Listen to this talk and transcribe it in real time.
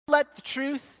let the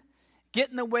truth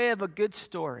get in the way of a good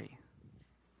story.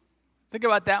 Think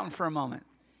about that one for a moment.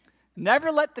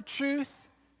 Never let the truth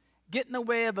get in the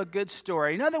way of a good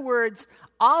story. In other words,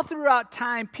 all throughout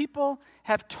time, people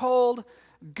have told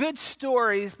good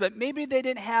stories, but maybe they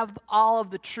didn't have all of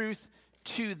the truth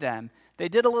to them. They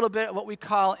did a little bit of what we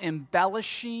call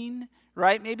embellishing,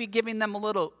 right? Maybe giving them a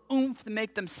little oomph to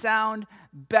make them sound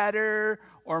better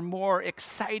or more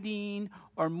exciting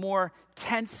or more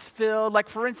tense-filled. Like,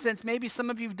 for instance, maybe some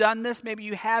of you have done this, maybe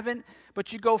you haven't,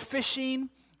 but you go fishing,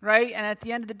 right? And at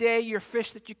the end of the day, your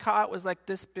fish that you caught was like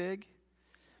this big.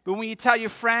 But when you tell your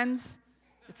friends,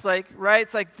 it's like, right,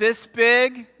 it's like this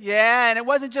big. Yeah, and it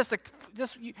wasn't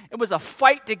it was a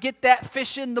fight to get that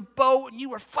fish in the boat, and you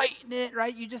were fighting it,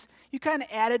 right? You kind of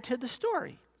added to the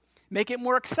story. Make it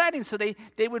more exciting so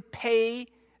they would pay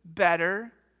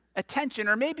better attention.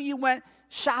 Or maybe you went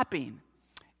shopping,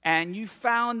 and you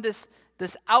found this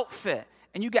outfit,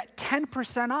 and you got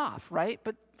 10% off, right?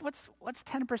 But what's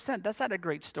 10%? That's not a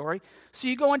great story. So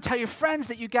you go and tell your friends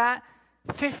that you got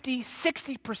 50,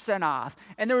 60% off,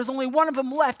 and there was only one of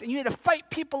them left, and you had to fight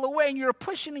people away, and you were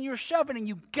pushing and you were shoving, and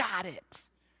you got it,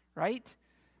 right?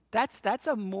 That's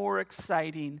a more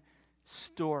exciting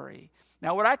story.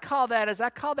 Now, what I call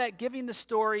that giving the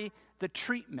story the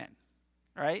treatment,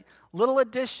 right? Little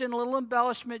addition, little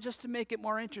embellishment, just to make it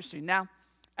more interesting. Now,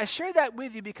 I share that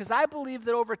with you because I believe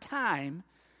that over time,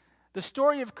 the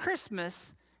story of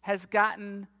Christmas has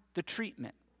gotten the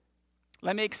treatment.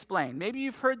 Let me explain. Maybe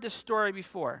you've heard this story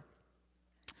before.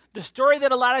 The story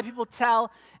that a lot of people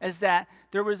tell is that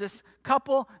there was this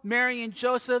couple, Mary and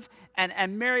Joseph,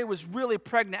 and Mary was really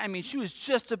pregnant. I mean, she was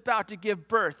just about to give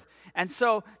birth. And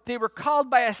so they were called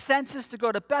by a census to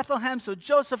go to Bethlehem, so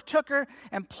Joseph took her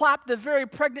and plopped the very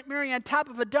pregnant Mary on top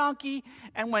of a donkey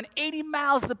and went 80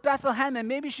 miles to Bethlehem, and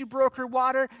maybe she broke her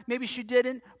water, maybe she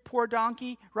didn't. Poor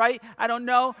donkey, right? I don't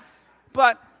know.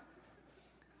 But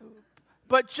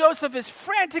Joseph is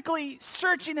frantically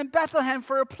searching in Bethlehem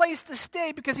for a place to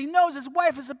stay because he knows his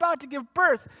wife is about to give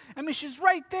birth. I mean, she's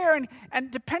right there,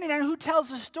 and depending on who tells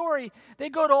the story, they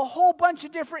go to a whole bunch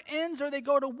of different inns or they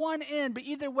go to one inn. But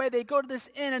either way, they go to this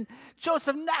inn, and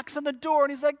Joseph knocks on the door,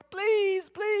 and he's like, please,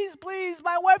 please, please,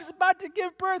 my wife's about to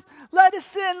give birth. Let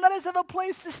us in. Let us have a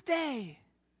place to stay.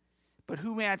 But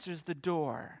who answers the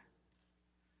door?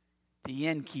 The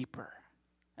innkeeper.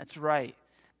 That's right.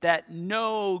 That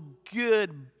no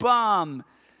good bum.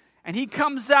 And he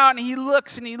comes out and he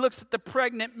looks at the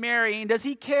pregnant Mary. And does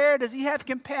he care? Does he have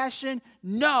compassion?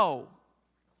 No.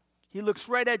 He looks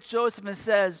right at Joseph and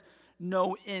says,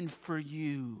 no inn for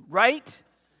you, right?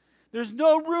 There's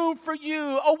no room for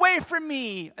you. Away from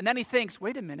me. And then he thinks,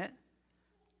 wait a minute.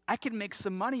 I can make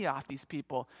some money off these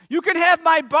people. You can have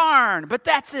my barn, but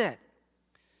that's it.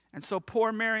 And so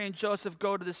poor Mary and Joseph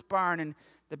go to this barn, and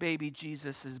the baby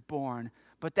Jesus is born.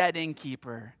 But that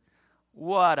innkeeper,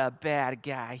 what a bad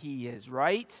guy he is,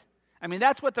 right? I mean,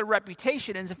 that's what the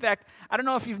reputation is. In fact, I don't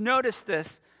know if you've noticed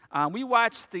this. We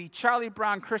watch the Charlie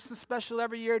Brown Christmas special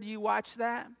every year. Do you watch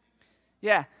that?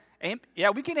 Yeah.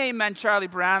 Yeah, we can amen Charlie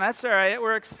Brown. That's all right. It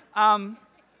works. That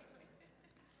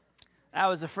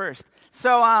was the first.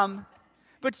 So,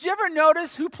 but did you ever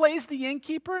notice who plays the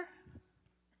innkeeper?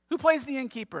 Who plays the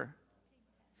innkeeper?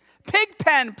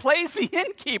 Pigpen plays the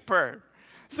innkeeper.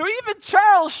 So even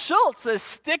Charles Schultz is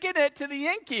sticking it to the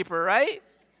innkeeper, right?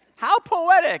 How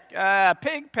poetic.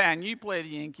 Pigpen, you play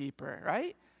the innkeeper,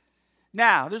 right?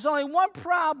 Now, there's only one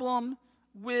problem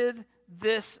with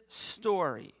this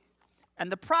story. And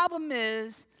the problem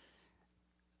is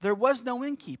there was no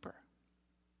innkeeper.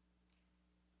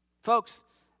 Folks,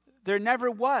 there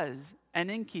never was an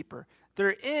innkeeper.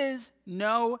 There is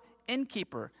no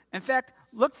innkeeper. In fact,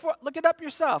 look it up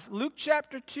yourself. Luke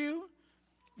chapter 2.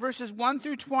 Verses 1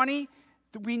 through 20,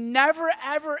 we never,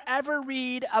 ever, ever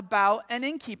read about an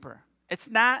innkeeper.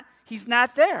 He's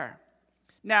not there.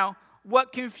 Now,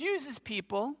 what confuses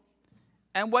people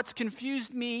and what's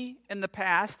confused me in the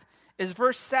past is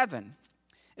verse 7.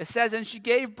 It says, and she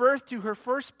gave birth to her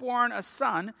firstborn, a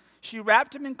son. She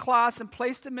wrapped him in cloths and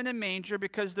placed him in a manger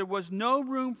because there was no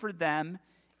room for them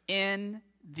in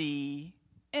the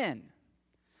inn.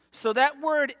 So that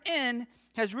word inn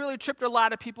has really tripped a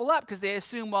lot of people up because they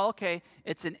assume, well, okay,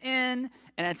 it's an inn,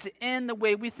 and it's an inn the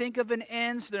way we think of an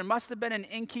inn, so there must have been an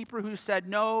innkeeper who said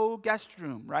no guest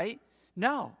room, right?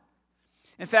 No.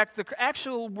 In fact, the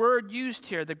actual word used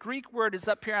here, the Greek word is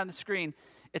up here on the screen.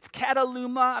 It's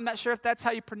kataluma. I'm not sure if that's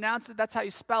how you pronounce it, that's how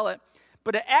you spell it,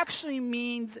 but it actually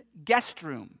means guest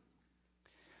room.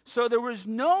 So there was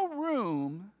no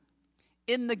room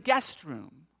in the guest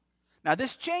room. Now,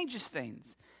 this changes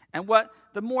things. And what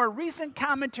the more recent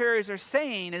commentaries are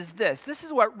saying is this. This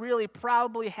is what really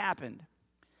probably happened.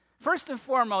 First and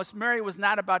foremost, Mary was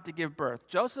not about to give birth.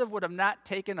 Joseph would have not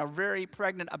taken a very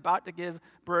pregnant, about to give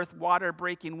birth,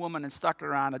 water-breaking woman and stuck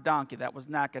her on a donkey. That was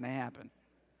not going to happen.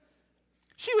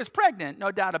 She was pregnant,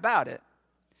 no doubt about it.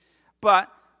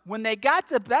 But when they got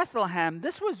to Bethlehem,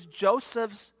 this was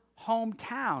Joseph's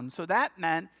hometown. So that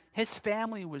meant his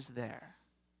family was there.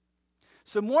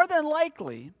 So more than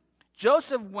likely,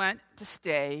 Joseph went to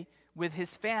stay with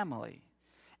his family.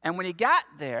 And when he got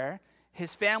there,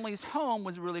 his family's home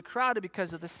was really crowded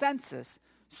because of the census.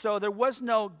 So there was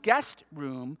no guest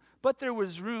room, but there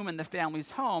was room in the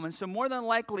family's home. And so more than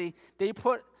likely, they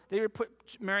would put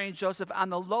Mary and Joseph on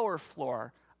the lower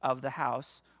floor of the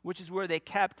house, which is where they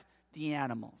kept the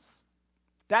animals.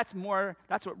 That's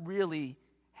what really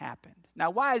happened. Now,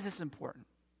 why is this important?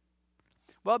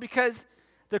 Well, because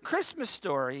the Christmas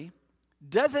story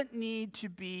doesn't need to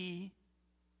be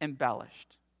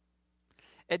embellished.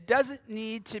 It doesn't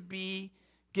need to be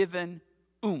given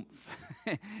oomph.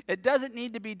 It doesn't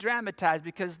need to be dramatized,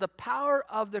 because the power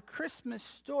of the Christmas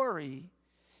story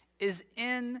is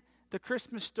in the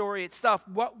Christmas story itself,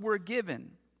 what we're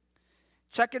given.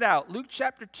 Check it out. Luke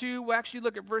chapter 2, we'll actually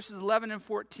look at verses 11 and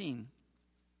 14.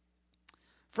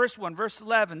 First one, verse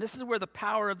 11. This is where the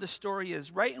power of the story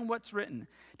is, right in what's written.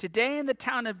 Today in the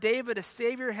town of David, a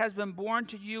Savior has been born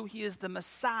to you. He is the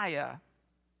Messiah,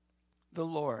 the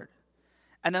Lord.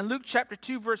 And then Luke chapter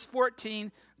 2, verse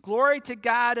 14. Glory to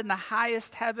God in the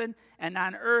highest heaven, and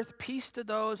on earth peace to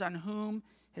those on whom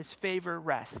his favor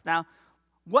rests. Now,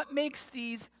 what makes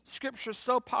these scriptures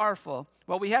so powerful?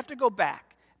 Well, we have to go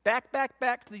back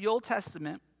to the Old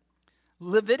Testament,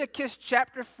 Leviticus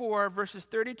chapter 4, verses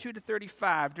 32 to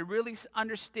 35, to really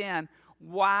understand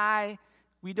why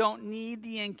we don't need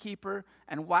the innkeeper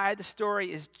and why the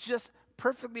story is just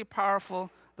perfectly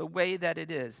powerful the way that it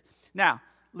is. Now,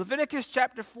 Leviticus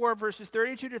chapter 4, verses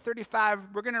 32 to 35,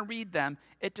 we're going to read them.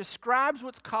 It describes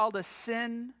what's called a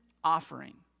sin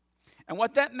offering. And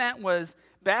what that meant was,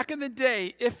 back in the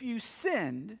day, if you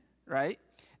sinned, right,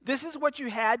 this is what you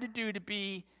had to do to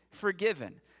be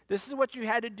forgiven. This is what you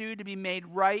had to do to be made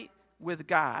right with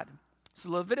God. So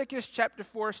Leviticus chapter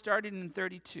 4, starting in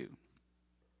 32.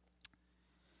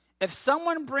 If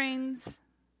someone brings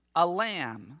a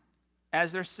lamb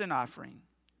as their sin offering,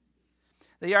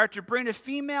 they are to bring a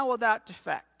female without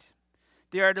defect.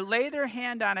 They are to lay their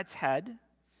hand on its head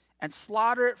and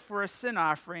slaughter it for a sin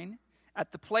offering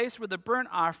at the place where the burnt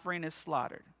offering is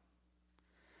slaughtered.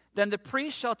 Then the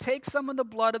priest shall take some of the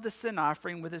blood of the sin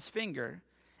offering with his finger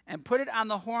and put it on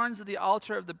the horns of the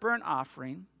altar of the burnt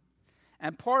offering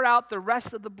and pour out the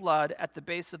rest of the blood at the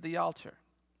base of the altar.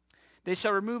 They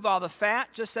shall remove all the fat,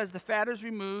 just as the fat is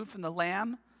removed from the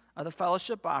lamb of the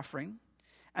fellowship offering,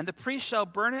 and the priest shall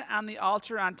burn it on the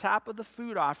altar on top of the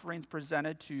food offerings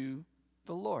presented to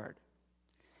the Lord.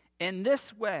 In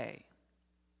this way,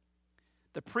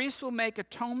 the priest will make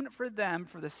atonement for them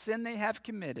for the sin they have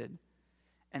committed,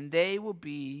 and they will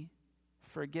be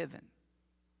forgiven.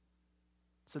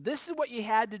 So this is what you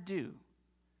had to do.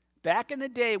 Back in the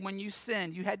day when you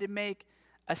sinned, you had to make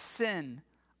a sin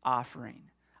offering.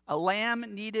 A lamb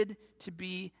needed to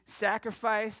be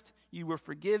sacrificed. You were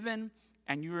forgiven,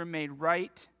 and you were made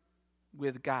right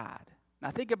with God.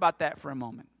 Now think about that for a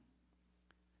moment.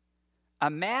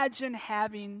 Imagine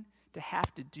having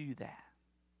to do that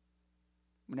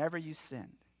whenever you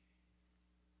sinned.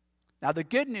 Now the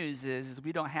good news is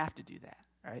we don't have to do that,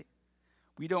 right?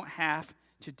 We don't have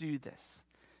to do this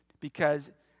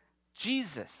because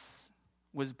Jesus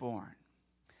was born.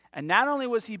 And not only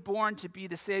was he born to be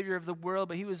the Savior of the world,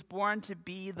 but he was born to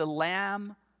be the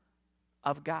Lamb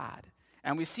of God.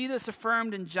 And we see this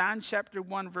affirmed in John chapter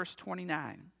 1, verse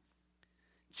 29.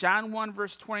 John 1,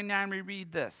 verse 29, we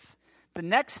read this. The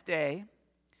next day,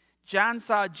 John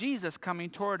saw Jesus coming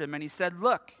toward him, and he said,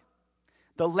 "Look,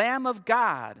 the Lamb of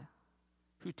God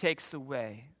who takes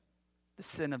away the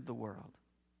sin of the world."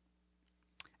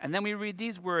 And then we read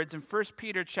these words in 1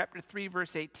 Peter chapter 3,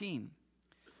 verse 18.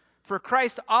 For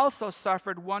Christ also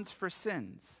suffered once for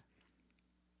sins,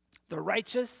 the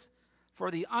righteous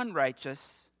for the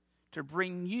unrighteous, to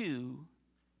bring you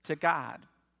to God.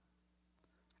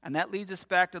 And that leads us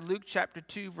back to Luke chapter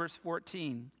 2, verse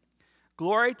 14.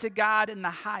 Glory to God in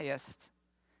the highest,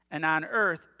 and on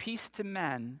earth peace to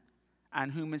men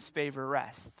on whom his favor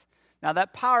rests. Now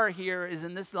that power here is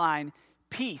in this line,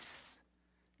 peace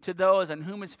to those on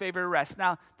whom his favor rests.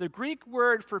 Now the Greek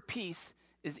word for peace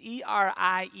is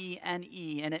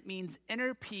E-R-I-E-N-E, and it means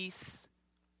inner peace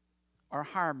or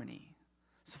harmony.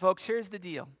 So folks, here's the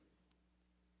deal.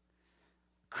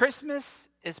 Christmas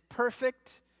is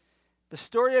perfect The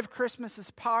story of Christmas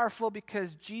is powerful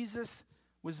because Jesus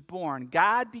was born.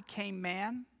 God became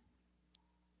man.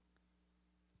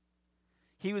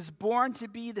 He was born to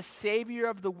be the Savior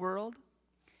of the world.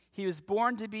 He was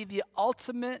born to be the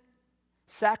ultimate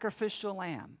sacrificial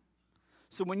lamb.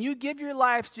 So when you give your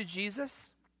lives to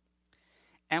Jesus,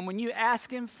 and when you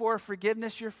ask him for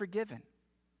forgiveness, you're forgiven.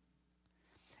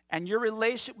 And your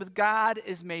relationship with God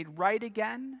is made right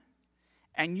again,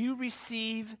 and you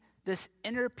receive this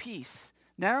inner peace,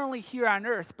 not only here on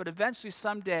earth, but eventually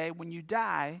someday when you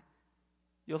die,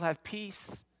 you'll have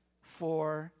peace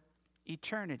for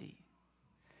eternity.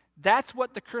 That's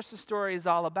what the Christmas story is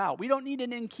all about. We don't need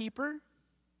an innkeeper,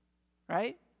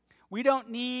 right? We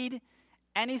don't need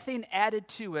anything added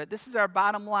to it. This is our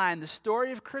bottom line. The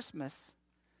story of Christmas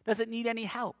doesn't need any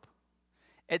help.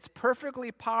 It's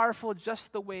perfectly powerful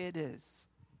just the way it is.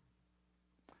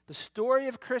 The story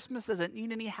of Christmas doesn't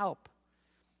need any help.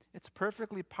 It's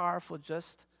perfectly powerful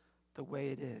just the way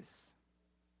it is.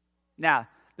 Now,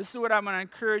 this is what I'm going to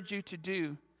encourage you to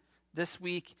do this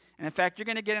week. And in fact, you're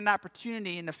going to get an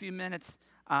opportunity in a few minutes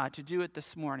to do it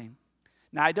this morning.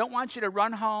 Now, I don't want you to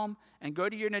run home and go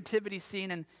to your nativity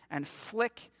scene and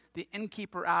flick the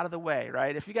innkeeper out of the way,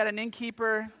 right? If you got an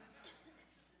innkeeper,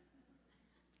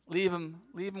 leave him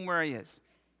where he is.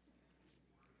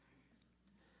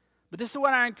 But this is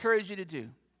what I encourage you to do.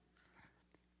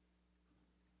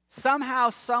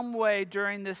 Somehow, some way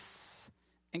during this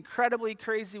incredibly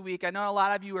crazy week, I know a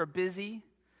lot of you are busy.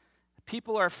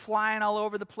 People are flying all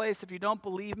over the place. If you don't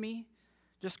believe me,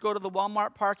 just go to the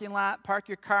Walmart parking lot, park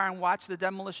your car, and watch the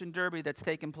demolition derby that's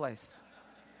taking place.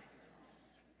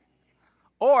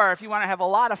 Or if you want to have a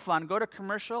lot of fun, go to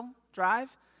Commercial Drive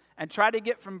and try to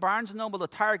get from Barnes & Noble to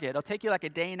Target. It'll take you like a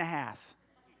day and a half.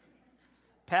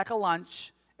 Pack a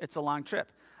lunch. It's a long trip.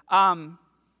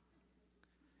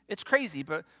 It's crazy,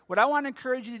 but what I want to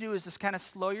encourage you to do is just kind of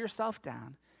slow yourself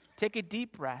down, take a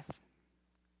deep breath,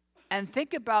 and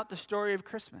think about the story of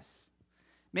Christmas.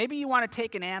 Maybe you want to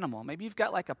take an animal. Maybe you've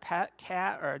got like a pet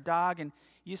cat or a dog, and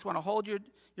you just want to hold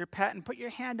your pet and put your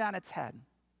hand on its head.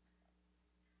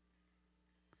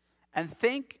 And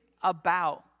think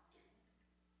about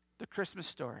the Christmas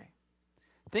story.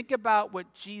 Think about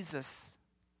what Jesus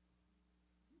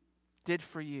did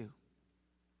for you.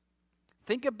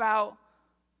 Think about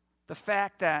the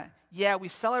fact that, yeah, we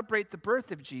celebrate the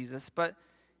birth of Jesus, but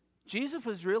Jesus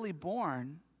was really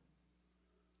born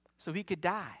so he could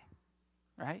die,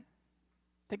 right?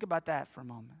 Think about that for a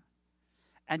moment.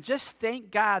 And just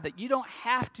thank God that you don't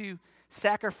have to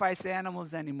sacrifice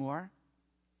animals anymore.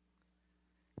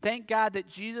 Thank God that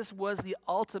Jesus was the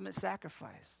ultimate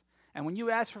sacrifice. And when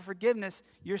you ask for forgiveness,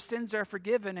 your sins are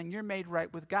forgiven and you're made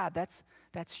right with God.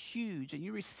 That's huge. And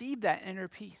you receive that inner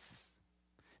peace.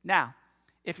 Now,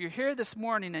 if you're here this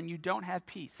morning and you don't have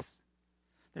peace,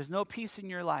 there's no peace in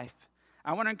your life,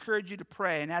 I want to encourage you to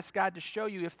pray and ask God to show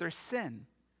you if there's sin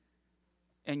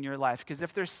in your life. Because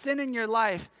if there's sin in your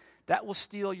life, that will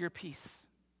steal your peace.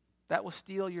 That will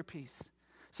steal your peace.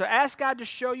 So ask God to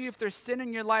show you if there's sin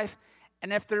in your life,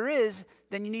 and if there is,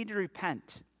 then you need to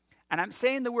repent. And I'm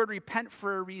saying the word repent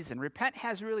for a reason. Repent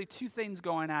has really two things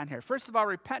going on here. First of all,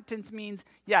 repentance means,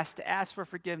 yes, to ask for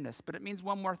forgiveness, but it means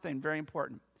one more thing, very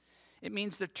important. It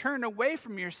means to turn away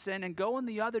from your sin and go in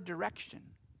the other direction.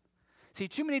 See,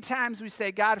 too many times we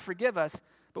say, God, forgive us,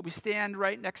 but we stand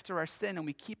right next to our sin and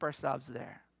we keep ourselves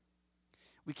there.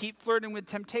 We keep flirting with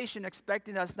temptation,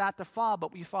 expecting us not to fall,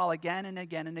 but we fall again and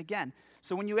again and again.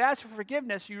 So when you ask for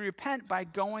forgiveness, you repent by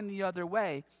going the other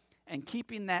way and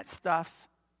keeping that stuff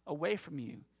away from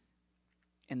you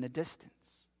in the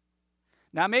distance.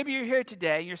 Now, maybe you're here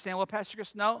today and you're saying, well, Pastor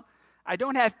Chris, no, I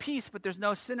don't have peace, but there's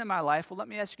no sin in my life. Well, let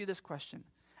me ask you this question.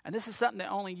 And this is something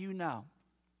that only you know.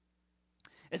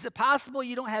 Is it possible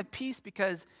you don't have peace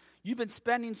because you've been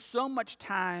spending so much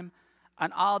time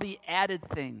on all the added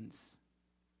things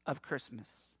of Christmas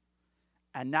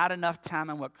and not enough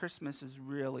time on what Christmas is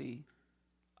really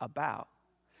about?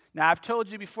 Now, I've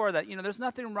told you before that, there's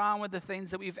nothing wrong with the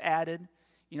things that we've added.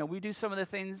 We do some of the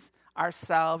things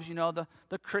ourselves,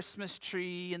 the Christmas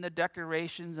tree and the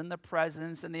decorations and the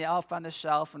presents and the elf on the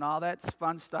shelf and all that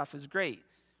fun stuff is great.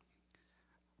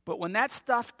 But when that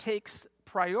stuff takes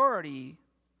priority,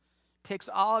 takes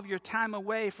all of your time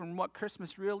away from what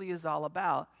Christmas really is all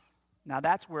about, now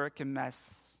that's where it can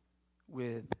mess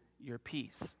with your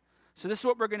peace. So this is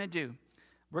what we're going to do.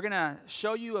 We're going to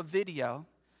show you a video,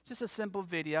 just a simple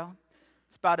video.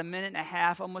 It's about 1.5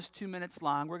 minutes, almost 2 minutes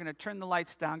long. We're going to turn the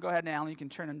lights down. Go ahead, Alan, you can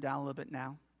turn them down a little bit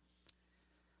now.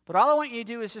 But all I want you to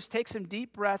do is just take some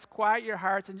deep breaths, quiet your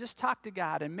hearts, and just talk to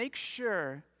God and make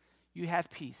sure you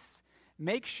have peace.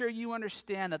 make sure you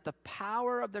understand that the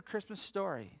power of the Christmas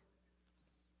story,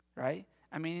 right?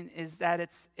 I mean, is that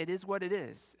it is what it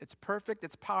is. It's perfect,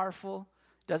 it's powerful,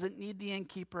 doesn't need the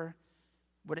innkeeper.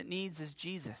 What it needs is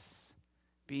Jesus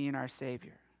being our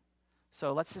Savior.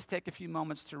 So let's just take a few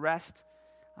moments to rest.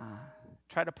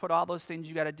 Try to put all those things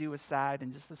you got to do aside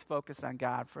and just let's focus on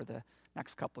God for the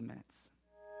next couple minutes.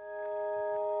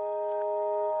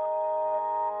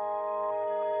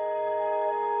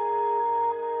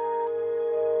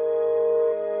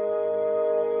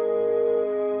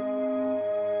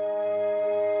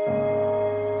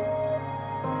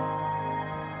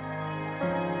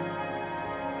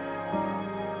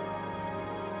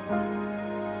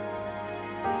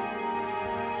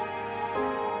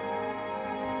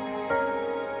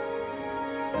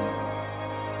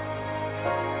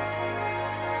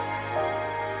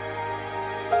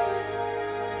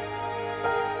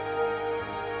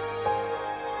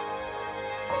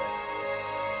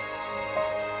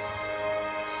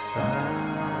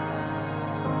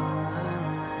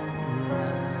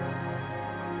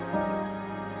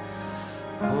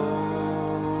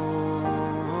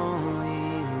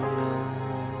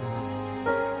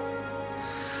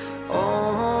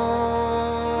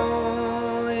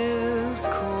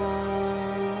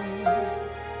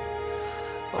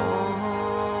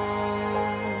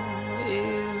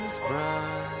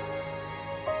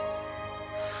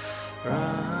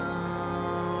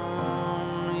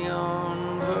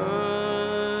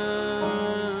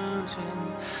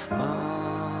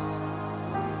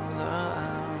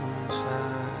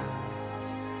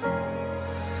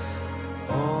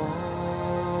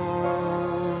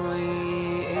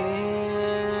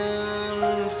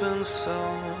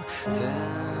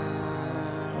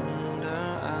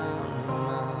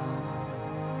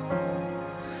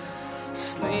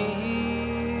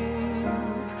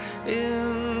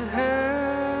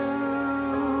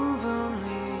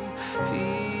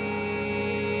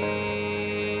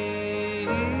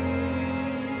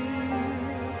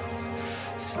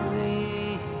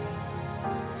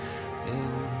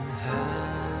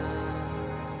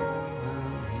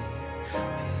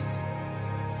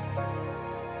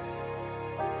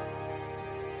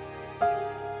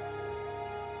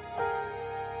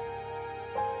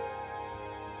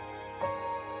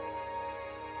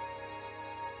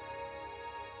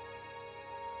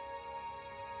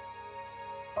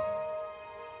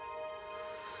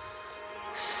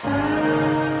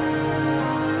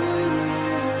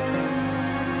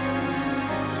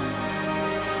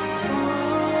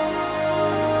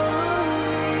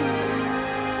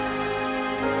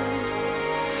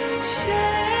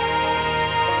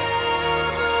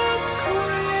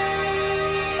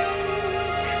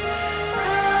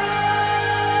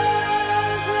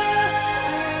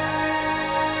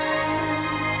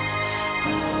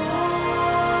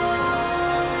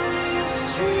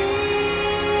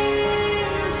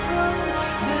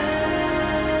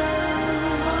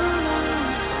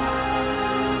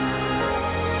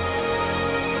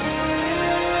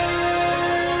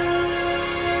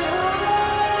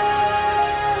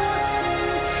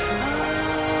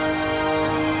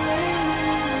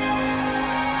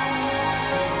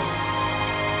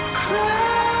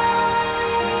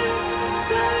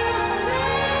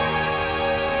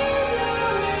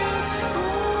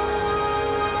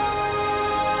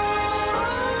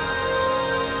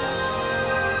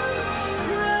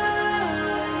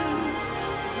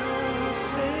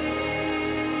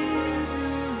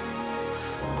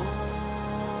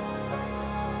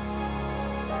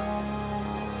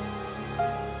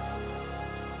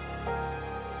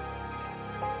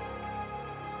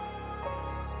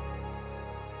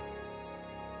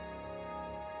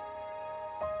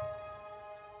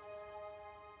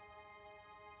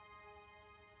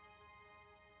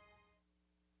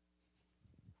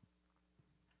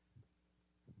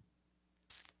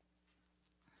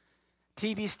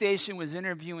 TV station was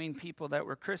interviewing people that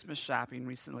were Christmas shopping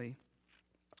recently.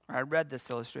 I read this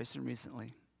illustration recently.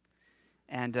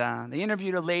 And they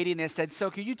interviewed a lady and they said,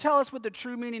 so could you tell us what the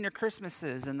true meaning of Christmas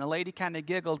is? And the lady kind of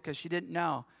giggled because she didn't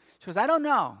know. She goes, I don't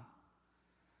know.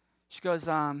 She goes,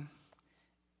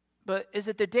 but is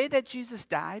it the day that Jesus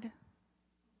died?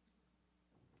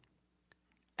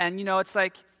 And, you know, it's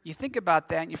like you think about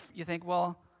that and you think,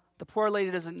 well, the poor lady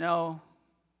doesn't know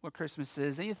what Christmas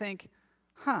is. And you think,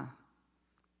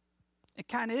 it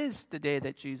kind of is the day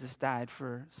that Jesus died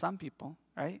for some people,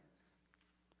 right?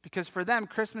 Because for them,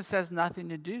 Christmas has nothing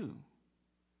to do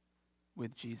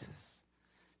with Jesus.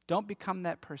 Don't become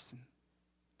that person.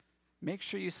 Make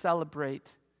sure you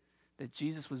celebrate that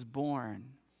Jesus was born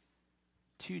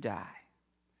to die.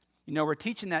 You know, we're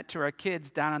teaching that to our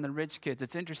kids down on the Ridge Kids.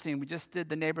 It's interesting. We just did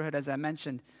the neighborhood, as I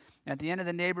mentioned. At the end of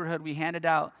the neighborhood, we handed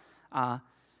out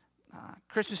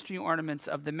Christmas tree ornaments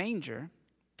of the manger.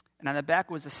 And on the back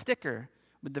was a sticker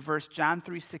with the verse John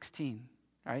 3:16,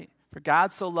 right? For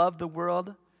God so loved the world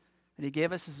that he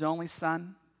gave us his only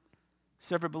Son.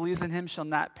 Whoever believes in him shall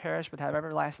not perish but have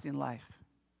everlasting life.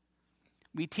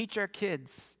 We teach our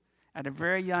kids at a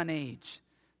very young age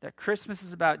that Christmas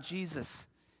is about Jesus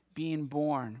being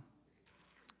born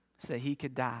so that he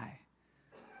could die.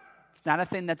 It's not a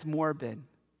thing that's morbid.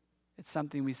 It's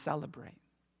something we celebrate.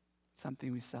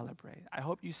 Something we celebrate. I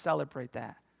hope you celebrate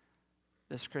that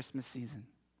this Christmas season.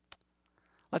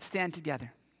 Let's stand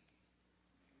together.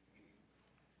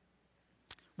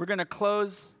 We're going to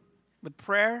close with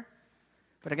prayer.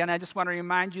 But again, I just want to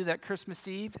remind you that Christmas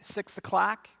Eve, 6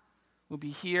 o'clock, we'll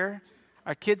be here.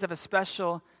 Our kids have a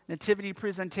special nativity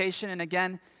presentation. And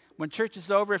again, when church is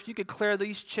over, if you could clear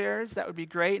these chairs, that would be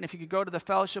great. And if you could go to the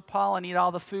fellowship hall and eat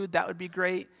all the food, that would be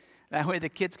great. That way the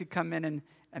kids could come in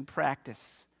and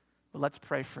practice. But let's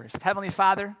pray first. Heavenly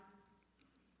Father,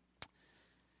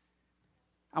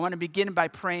 I want to begin by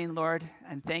praying, Lord,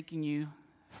 and thanking you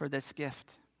for this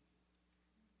gift.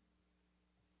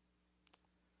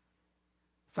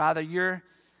 Father, you're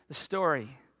the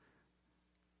story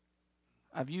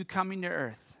of you coming to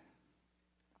earth.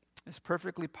 It's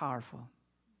perfectly powerful.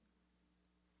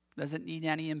 Doesn't need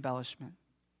any embellishment.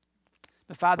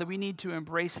 But Father, we need to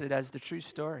embrace it as the true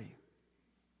story.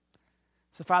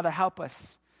 So Father, help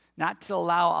us not to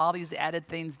allow all these added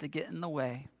things to get in the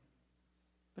way,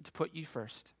 but to put you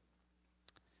first.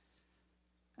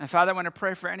 And Father, I want to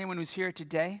pray for anyone who's here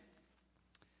today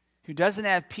who doesn't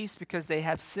have peace because they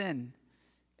have sin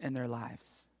in their lives.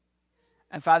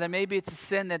 And Father, maybe it's a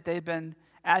sin that they've been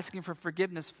asking for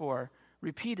forgiveness for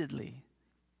repeatedly.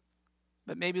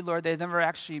 But maybe, Lord, they've never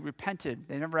actually repented.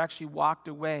 They never actually walked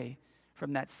away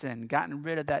from that sin, gotten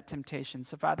rid of that temptation.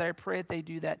 So Father, I pray that they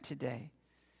do that today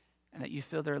and that you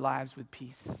fill their lives with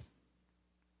peace.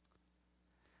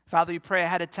 Father, we pray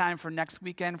ahead of time for next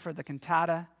weekend, for the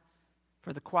cantata,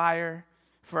 for the choir,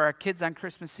 for our kids on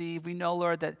Christmas Eve. We know,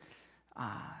 Lord, that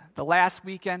the last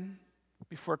weekend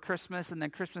before Christmas and then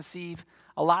Christmas Eve,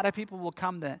 a lot of people will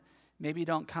come that maybe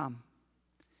don't come.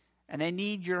 And they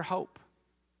need your hope.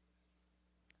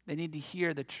 They need to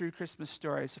hear the true Christmas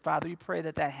story. So, Father, we pray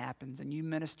that that happens and you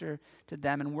minister to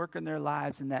them and work in their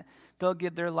lives and that they'll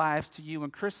give their lives to you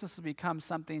and Christmas will become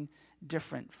something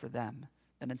different for them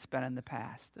than it's been in the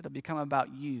past. It'll become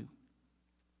about you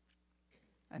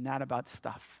and not about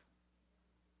stuff.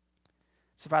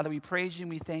 So, Father, we praise you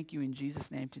and we thank you in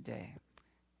Jesus' name today.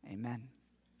 Amen.